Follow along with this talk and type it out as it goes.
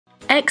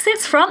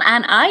Exits from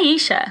an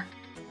Ayesha.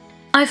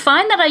 I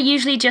find that I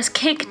usually just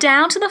kick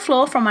down to the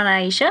floor from an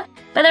Ayesha,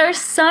 but there are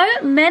so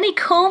many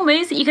cool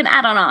moves that you can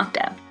add on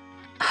after.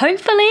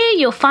 Hopefully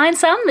you'll find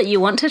some that you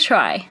want to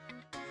try.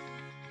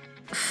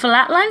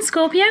 Flatline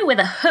Scorpio with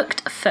a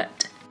hooked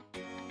foot.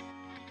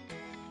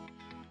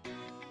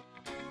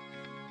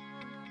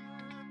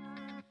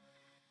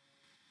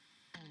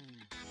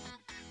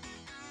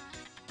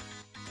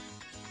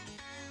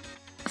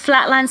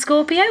 Flatline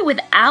Scorpio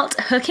without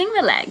hooking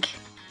the leg.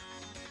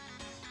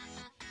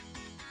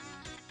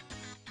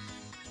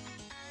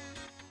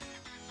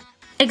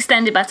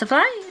 Extended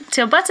butterfly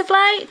to a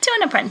butterfly to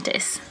an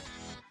apprentice.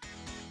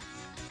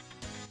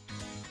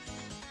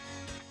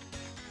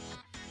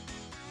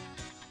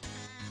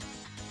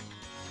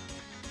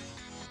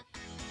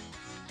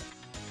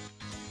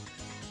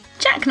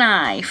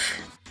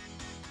 Jackknife.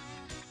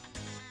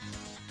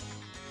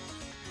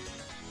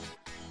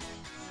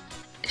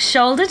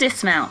 Shoulder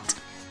dismount.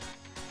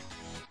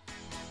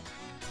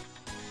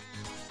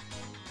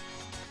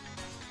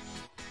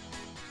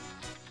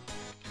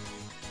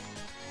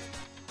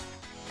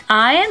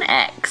 Iron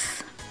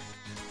X.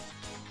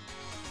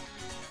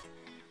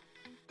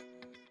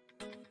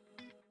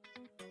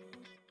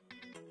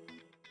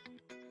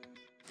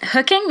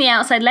 Hooking the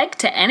outside leg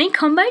to any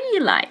combo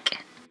you like.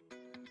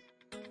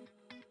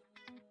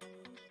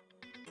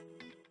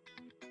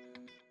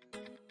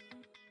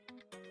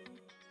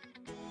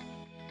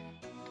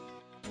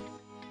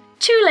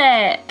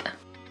 Tulip.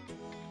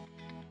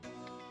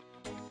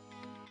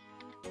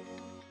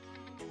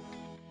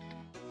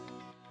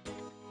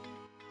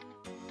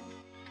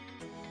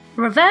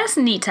 Reverse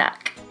knee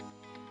tuck.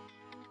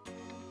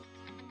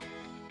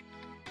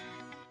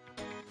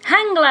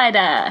 Hang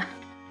glider.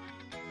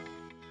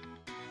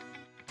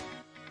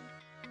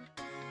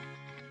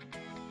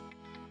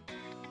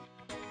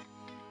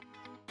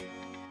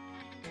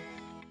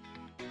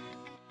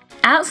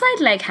 Outside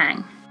leg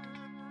hang.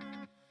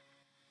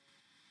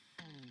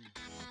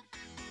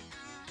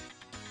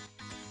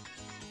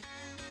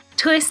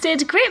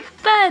 Twisted grip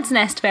bird's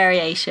nest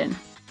variation.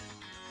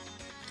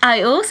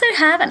 I also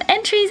have an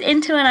entries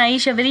into an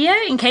Ayesha video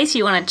in case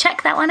you want to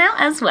check that one out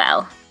as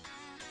well.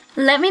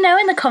 Let me know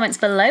in the comments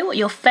below what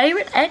your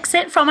favourite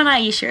exit from an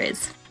Ayesha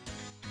is.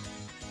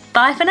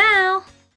 Bye for now!